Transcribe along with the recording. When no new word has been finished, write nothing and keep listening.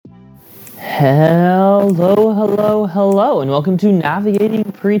Hello, and welcome to Navigating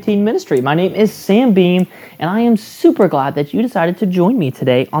Preteen Ministry. My name is Sam Beam, and I am super glad that you decided to join me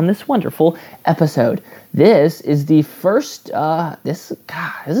today on this wonderful episode. This is the first, this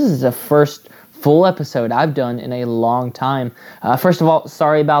is the first full episode I've done in a long time. First of all,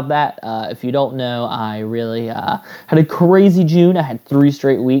 sorry about that. If you don't know, I really had a crazy June. I had 3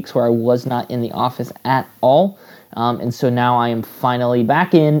 straight weeks where I was not in the office at all. And so now I am finally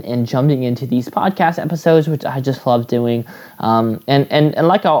back in and jumping into these podcast episodes, which I just love doing. And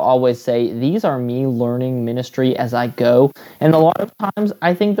like I'll always say, these are me learning ministry as I go. And a lot of times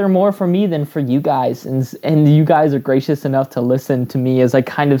I think they're more for me than for you guys. And you guys are gracious enough to listen to me as I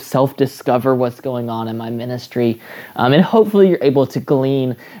kind of self-discover what's going on in my ministry. And hopefully you're able to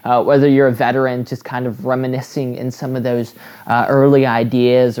glean, whether you're a veteran just kind of reminiscing in some of those early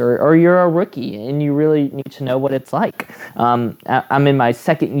ideas, or you're a rookie and you really need to know what it's like. I'm in my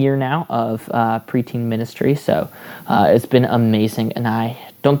 2nd year now of preteen ministry, so it's been amazing, and I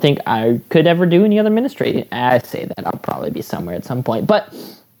don't think I could ever do any other ministry. I say that I'll probably be somewhere at some point, but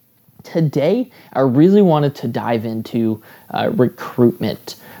today I really wanted to dive into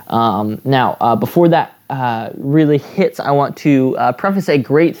recruitment. Now, before that really hits, I want to preface a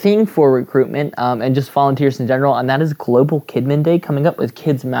great thing for recruitment and just volunteers in general, and that is Global Kidmin Day coming up with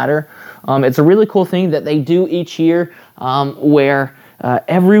Kids Matter. It's a really cool thing that they do each year where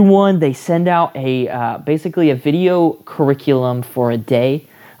everyone, they send out basically a video curriculum for a day,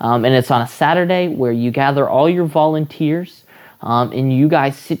 and it's on a Saturday where you gather all your volunteers and you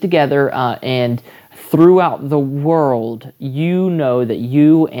guys sit together and throughout the world, you know that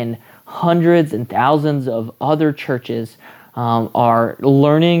you and hundreds and thousands of other churches are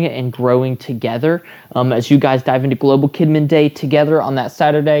learning and growing together as you guys dive into Global Kidmin Day together on that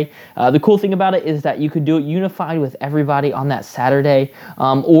Saturday. The cool thing about it is that you could do it unified with everybody on that Saturday,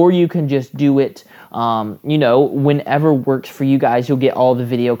 or you can just do it whenever works for you guys. You'll get all the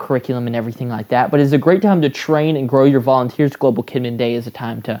video curriculum and everything like that. But it's a great time to train and grow your volunteers. Global Kidmin Day is a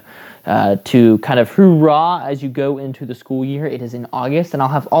time to kind of hoorah as you go into the school year. It is in August, and I'll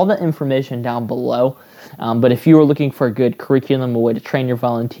have all the information down below. But if you are looking for a good curriculum, a way to train your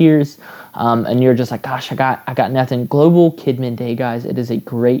volunteers, and you're just like, gosh, I got nothing. Global Kidmin Day, guys, it is a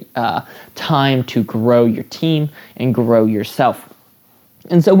great time to grow your team and grow yourself.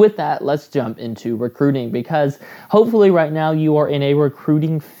 And so with that, let's jump into recruiting, because hopefully right now you are in a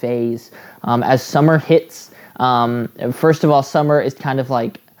recruiting phase. As summer hits, first of all, summer is kind of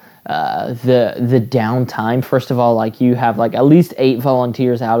like the downtime. First of all, like you have like at least 8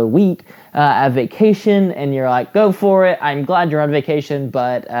 volunteers out a week at vacation, and you're like, go for it. I'm glad you're on vacation,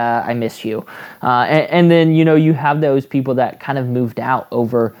 but I miss you. And then, you have those people that kind of moved out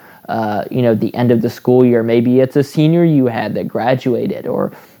over the end of the school year. Maybe it's a senior you had that graduated,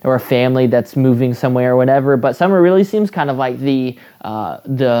 or a family that's moving somewhere or whatever. But summer really seems kind of like the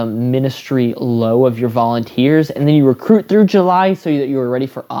ministry low of your volunteers, and then you recruit through July so that you were ready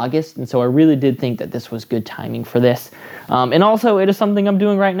for August. And so I really did think that this was good timing for this. And also, it is something I'm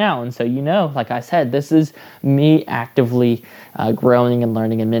doing right now. And so, like I said, this is me actively growing and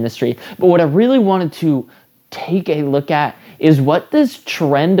learning in ministry. But what I really wanted to take a look at is what this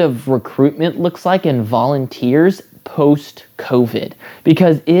trend of recruitment looks like in volunteers post-COVID,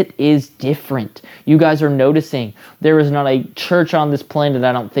 because it is different. You guys are noticing there is not a church on this planet,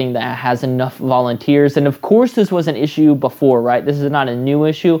 I don't think, that has enough volunteers. And of course, this was an issue before, right? This is not a new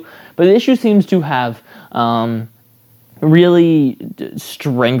issue, but the issue seems to have really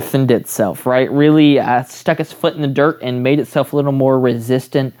strengthened itself, right? Really stuck its foot in the dirt and made itself a little more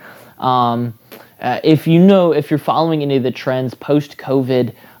resistant. If you're following any of the trends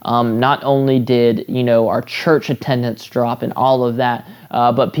post-COVID, not only did, our church attendance drop and all of that,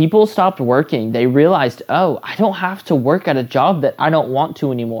 but people stopped working. They realized, I don't have to work at a job that I don't want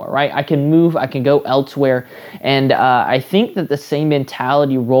to anymore, right? I can move, I can go elsewhere. And I think that the same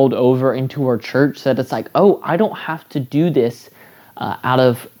mentality rolled over into our church, that it's like, I don't have to do this out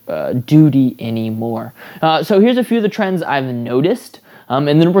of duty anymore. So here's a few of the trends I've noticed. And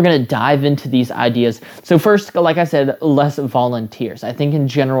then we're going to dive into these ideas. So first, like I said, less volunteers. I think in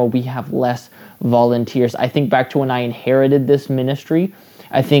general we have less volunteers. I think back to when I inherited this ministry,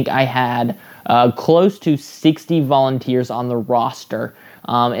 I think I had close to 60 volunteers on the roster.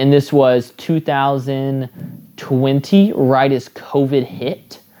 And this was 2020, right as COVID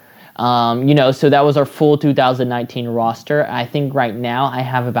hit. So that was our full 2019 roster. I think right now I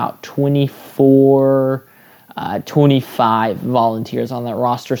have about 25 volunteers on that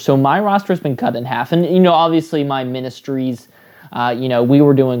roster. So my roster has been cut in half. And, obviously my ministries We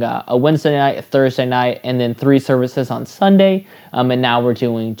were doing a Wednesday night, a Thursday night, and then 3 services on Sunday. And now we're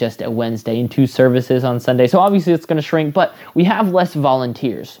doing just a Wednesday and 2 services on Sunday. So obviously it's going to shrink, but we have less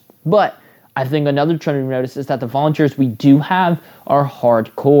volunteers. But I think another trend we've noticed is that the volunteers we do have are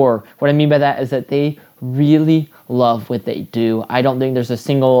hardcore. What I mean by that is that they really love what they do. I don't think there's a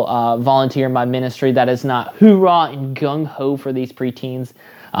single volunteer in my ministry that is not hoorah and gung-ho for these preteens,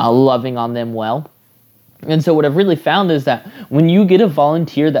 loving on them well. And so what I've really found is that when you get a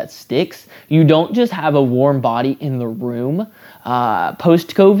volunteer that sticks, you don't just have a warm body in the room.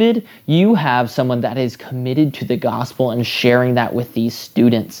 Post-COVID, you have someone that is committed to the gospel and sharing that with these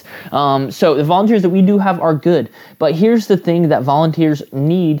students. So the volunteers that we do have are good. But here's the thing that volunteers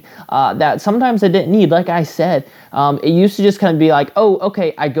need that sometimes they didn't need. Like I said, it used to just kind of be like, oh,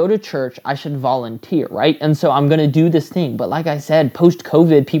 okay, I go to church, I should volunteer, right? And so I'm going to do this thing. But like I said,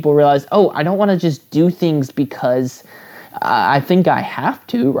 post-COVID, people realized, oh, I don't want to just do things because I think I have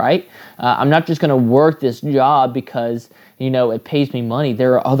to, right? I'm not just going to work this job because, it pays me money.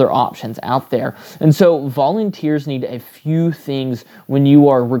 There are other options out there. And so volunteers need a few things when you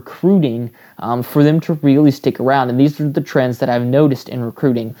are recruiting for them to really stick around. And these are the trends that I've noticed in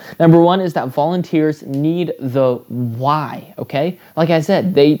recruiting. Number one is that volunteers need the why, okay? Like I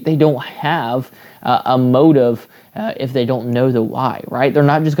said, they don't have a motive if they don't know the why, right? They're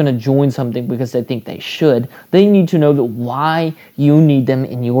not just going to join something because they think they should. They need to know the why you need them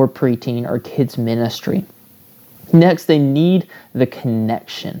in your preteen or kids ministry. Next, they need the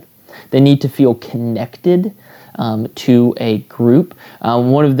connection. They need to feel connected to a group.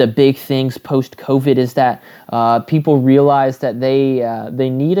 One of the big things post-COVID is that people realize that they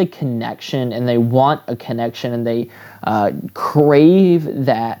need a connection and they want a connection and they crave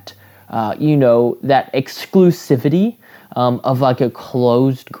that that exclusivity of like a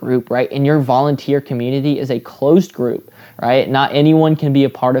closed group, right? And your volunteer community is a closed group, right? Not anyone can be a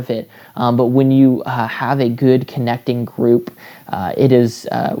part of it. But when you have a good connecting group, it is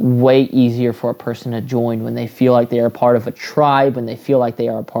way easier for a person to join when they feel like they are a part of a tribe, when they feel like they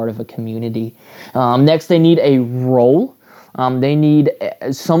are a part of a community. Next, they need a role. They need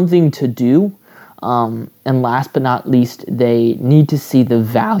something to do. And last but not least, they need to see the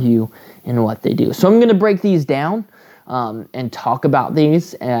value in what they do. So I'm going to break these down and talk about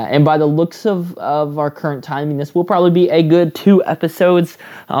these. And by the looks of our current timing, this will probably be a good 2 episodes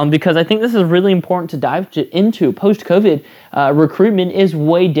because I think this is really important to dive into. Post-COVID, recruitment is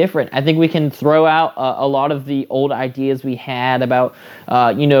way different. I think we can throw out a lot of the old ideas we had about,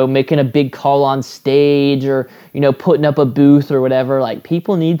 making a big call on stage or, putting up a booth or whatever. Like,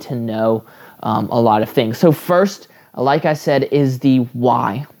 people need to know a lot of things. So first, like I said, is the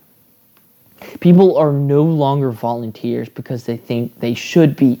why. People are no longer volunteers because they think they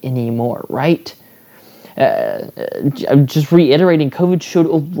should be anymore, right? I'm just reiterating, COVID showed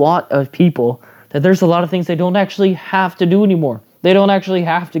a lot of people that there's a lot of things they don't actually have to do anymore. They don't actually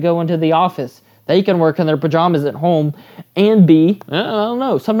have to go into the office. They can work in their pajamas at home and be,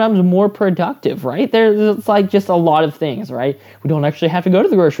 sometimes more productive, right? It's like just a lot of things, right? We don't actually have to go to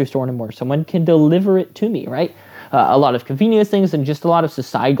the grocery store anymore. Someone can deliver it to me, right? A lot of convenience things and just a lot of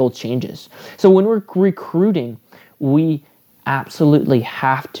societal changes. So when we're recruiting, we absolutely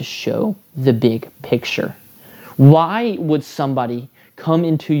have to show the big picture. Why would somebody come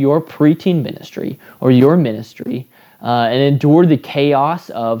into your preteen ministry or your ministry and endure the chaos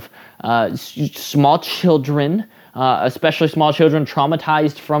of small children, especially small children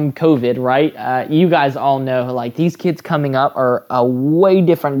traumatized from COVID, right? You guys all know, like, these kids coming up are a way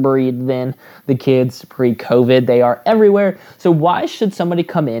different breed than the kids pre-COVID. They are everywhere. So why should somebody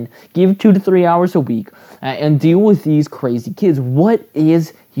come in, give 2 to 3 hours a week, and deal with these crazy kids? What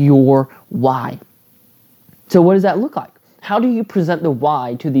is your why? So what does that look like? How do you present the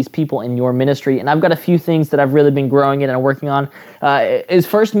why to these people in your ministry? And I've got a few things that I've really been growing in and working on. Is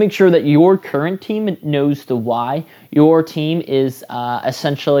first, make sure that your current team knows the why. Your team is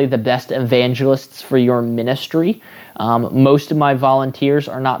essentially the best evangelists for your ministry. Most of my volunteers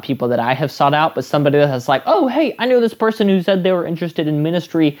are not people that I have sought out, but somebody that's like, oh, hey, I know this person who said they were interested in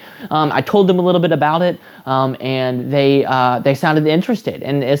ministry. I told them a little bit about it, and they sounded interested.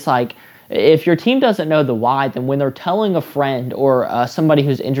 And it's like, if your team doesn't know the why, then when they're telling a friend or somebody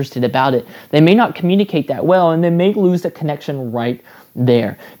who's interested about it, they may not communicate that well, and they may lose the connection right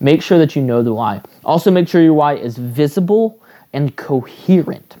there. Make sure that you know the why. Also, make sure your why is visible and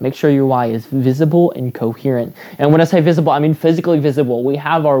coherent. Make sure your why is visible and coherent. And when I say visible, I mean physically visible. We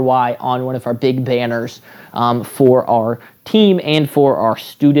have our why on one of our big banners for our team and for our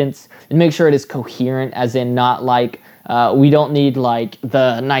students. And make sure it is coherent, as in not like We don't need like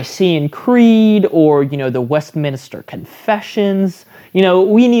the Nicene Creed or, the Westminster Confessions.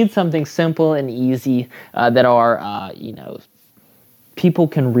 We need something simple and easy that our, people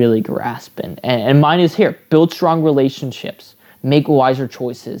can really grasp. And mine is here: build strong relationships, make wiser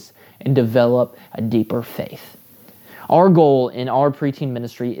choices, and develop a deeper faith. Our goal in our preteen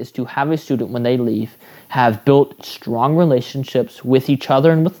ministry is to have a student, when they leave, have built strong relationships with each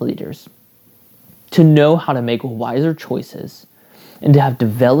other and with leaders, to know how to make wiser choices, and to have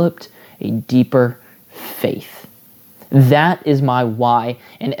developed a deeper faith. That is my why.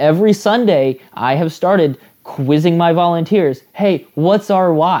 And every Sunday, I have started quizzing my volunteers. Hey, what's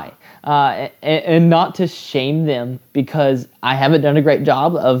our why? And not to shame them, because I haven't done a great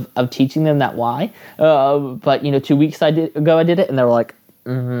job of teaching them that why. But 2 weeks ago I did it, and they were like,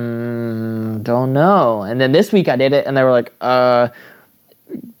 don't know. And then this week I did it, and they were like,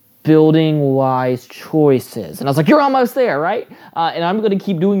 building wise choices. And I was like, you're almost there, right? And I'm going to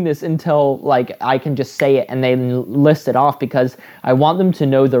keep doing this until I can just say it and they list it off, because I want them to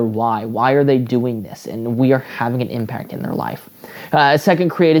know their why. Why are they doing this? And we are having an impact in their life. Second,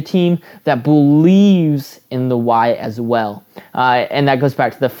 create a team that believes in the why as well. And that goes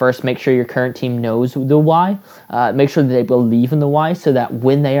back to the first: make sure your current team knows the why. Make sure that they believe in the why, so that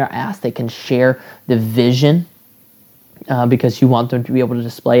when they are asked, they can share the vision, because you want them to be able to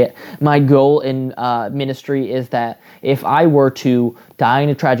display it. My goal in ministry is that if I were to die in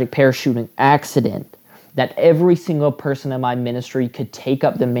a tragic parachuting accident, that every single person in my ministry could take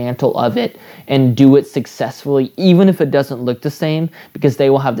up the mantle of it and do it successfully, even if it doesn't look the same, because they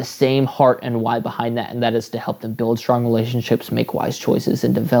will have the same heart and why behind that, and that is to help them build strong relationships, make wise choices,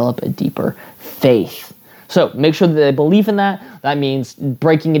 and develop a deeper faith. So make sure that they believe in that. That means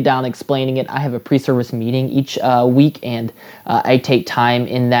breaking it down, explaining it. I have a pre-service meeting each week, and I take time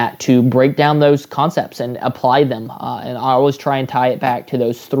in that to break down those concepts and apply them. And I always try and tie it back to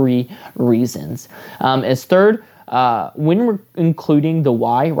those 3 reasons. As third, when we're including the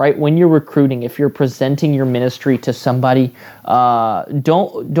why, right? When you're recruiting, if you're presenting your ministry to somebody,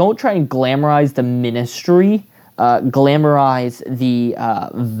 don't try and glamorize the ministry. Glamorize the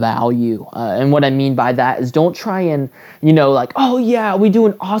value. And what I mean by that is, don't try and, oh yeah, we do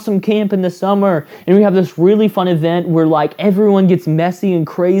an awesome camp in the summer, and we have this really fun event where everyone gets messy and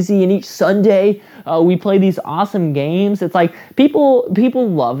crazy, and each Sunday we play these awesome games. It's like people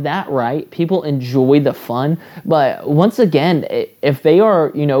love that, right? People enjoy the fun. But once again, if they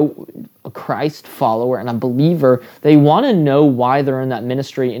are, a Christ follower and a believer, they want to know why they're in that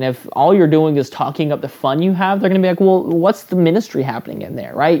ministry. And if all you're doing is talking up the fun you have, they're going to be like, well, what's the ministry happening in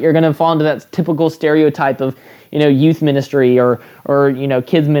there, right? You're going to fall into that typical stereotype of, youth ministry or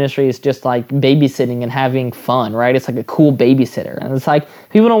kids ministry is just like babysitting and having fun, right? It's like a cool babysitter. And it's like,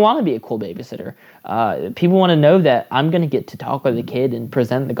 people don't want to be a cool babysitter. People want to know that I'm going to get to talk with a kid and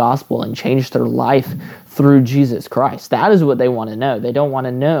present the gospel and change their life through Jesus Christ. That is what they want to know. They don't want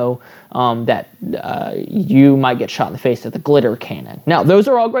to know that you might get shot in the face with a glitter cannon. Now, those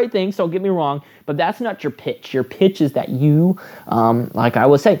are all great things, don't get me wrong, but that's not your pitch. Your pitch is that you, like I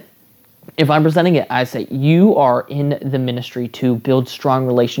would say, if I'm presenting it, I say you are in the ministry to build strong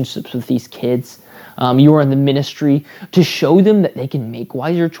relationships with these kids. You are in the ministry to show them that they can make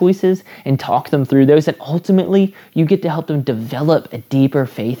wiser choices and talk them through those. And ultimately, you get to help them develop a deeper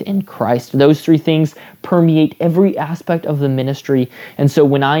faith in Christ. Those 3 things permeate every aspect of the ministry. And so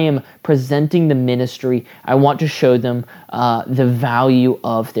when I am presenting the ministry, I want to show them the value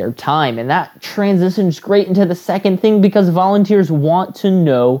of their time. And that transitions great into the second thing, because volunteers want to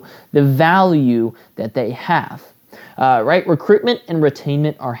know the value that they have. Right? Recruitment and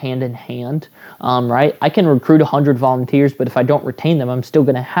retainment are hand in hand, right? I can recruit 100 volunteers, but if I don't retain them, I'm still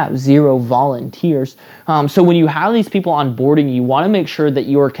going to have 0 volunteers. So when you have these people onboarding, you want to make sure that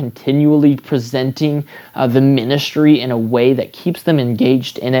you are continually presenting the ministry in a way that keeps them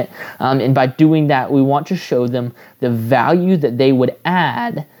engaged in it. And by doing that, we want to show them the value that they would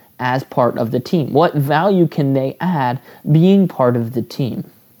add as part of the team. What value can they add being part of the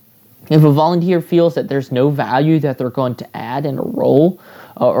team? If a volunteer feels that there's no value that they're going to add in a role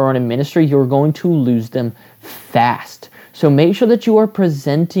or in a ministry, you're going to lose them fast. So make sure that you are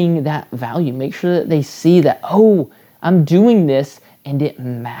presenting that value. Make sure that they see that, oh, I'm doing this and it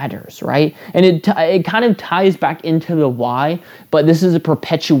matters, right? And it kind of ties back into the why, but this is a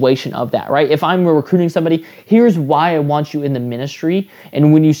perpetuation of that, right? If I'm recruiting somebody, here's why I want you in the ministry.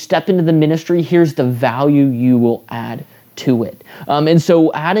 And when you step into the ministry, here's the value you will add to it. And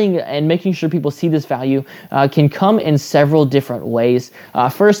so adding and making sure people see this value can come in several different ways.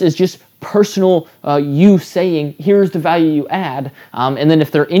 First is just personal, you saying, here's the value you add. And then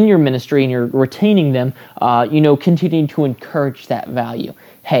if they're in your ministry and you're retaining them, continuing to encourage that value.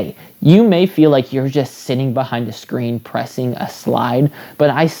 Hey, you may feel like you're just sitting behind a screen pressing a slide, but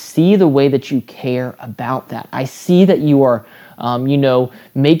I see the way that you care about that. I see that you are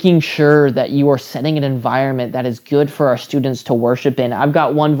making sure that you are setting an environment that is good for our students to worship in. I've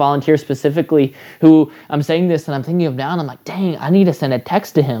got one volunteer specifically who I'm saying this and I'm thinking of now, and I'm like, dang, I need to send a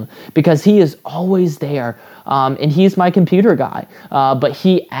text to him because he is always there. And he's my computer guy, but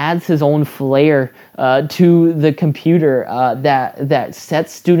he adds his own flair to the computer that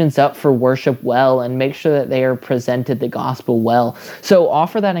sets students up for worship well and makes sure that they are presented the gospel well. So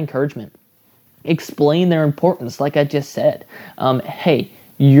offer that encouragement. Explain their importance, like I just said. Hey,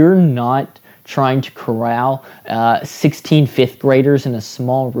 you're not trying to corral 16 fifth graders in a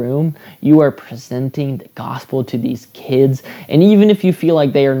small room. You are presenting the gospel to these kids. And even if you feel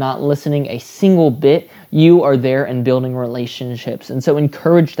like they are not listening a single bit, you are there and building relationships. And so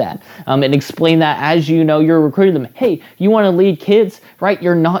encourage that and explain that as you're recruiting them. Hey, you want to lead kids, right?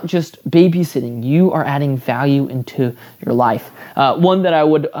 You're not just babysitting. You are adding value into your life. One that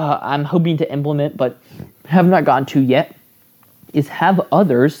I'm hoping to implement but have not gotten to yet is have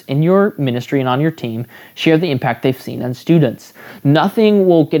others in your ministry and on your team share the impact they've seen on students. Nothing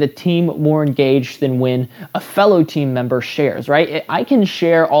will get a team more engaged than when a fellow team member shares, right? I can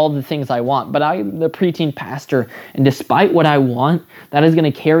share all the things I want, but I'm the preteen pastor, and despite what I want, that is going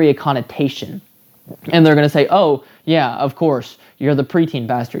to carry a connotation. And they're going to say, oh, yeah, of course, you're the preteen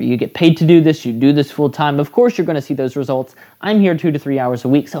pastor. You get paid to do this. You do this full time. Of course, you're going to see those results. I'm here 2 to 3 hours a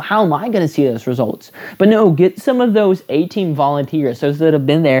week. So how am I going to see those results? But no, get some of those A-team volunteers, those that have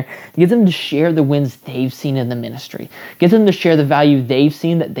been there, get them to share the wins they've seen in the ministry. Get them to share the value they've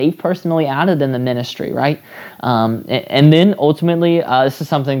seen that they've personally added in the ministry, right? And then ultimately, this is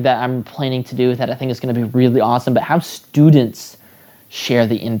something that I'm planning to do that I think is going to be really awesome, but have students share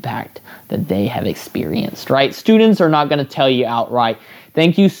the impact that they have experienced, right? Students are not going to tell you outright,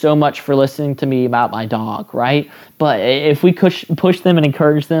 thank you so much for listening to me about my dog, right? But if we push them and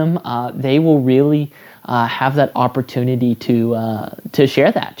encourage them, they will really have that opportunity to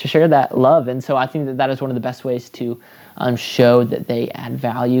share that love. And so I think that is one of the best ways to show that they add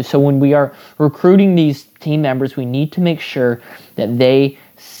value. So when we are recruiting these team members, we need to make sure that they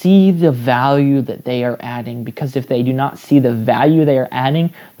see the value that they are adding, because if they do not see the value they are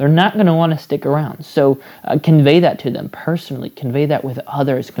adding, they're not going to want to stick around. So convey that to them personally, convey that with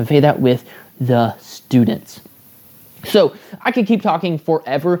others, convey that with the students. So I could keep talking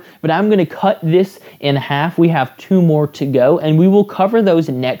forever, but I'm going to cut this in half. We have 2 more to go, and we will cover those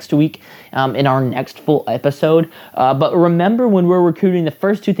next week in our next full episode. But remember, when we're recruiting, the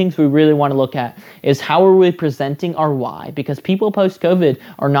first 2 things we really want to look at is how are we presenting our why, because people post-COVID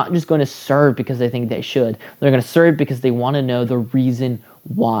are not just going to serve because they think they should. They're going to serve because they want to know the reason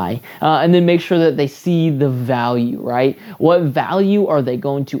why. And then make sure that they see the value, right? What value are they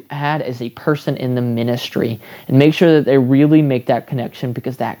going to add as a person in the ministry? And make sure that they really make that connection,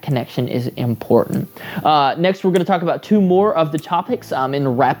 because that connection is important. Next, we're going to talk about 2 more of the topics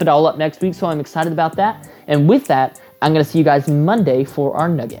and wrap it all up next week. So I'm excited about that. And with that, I'm going to see you guys Monday for our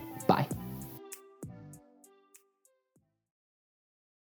nugget.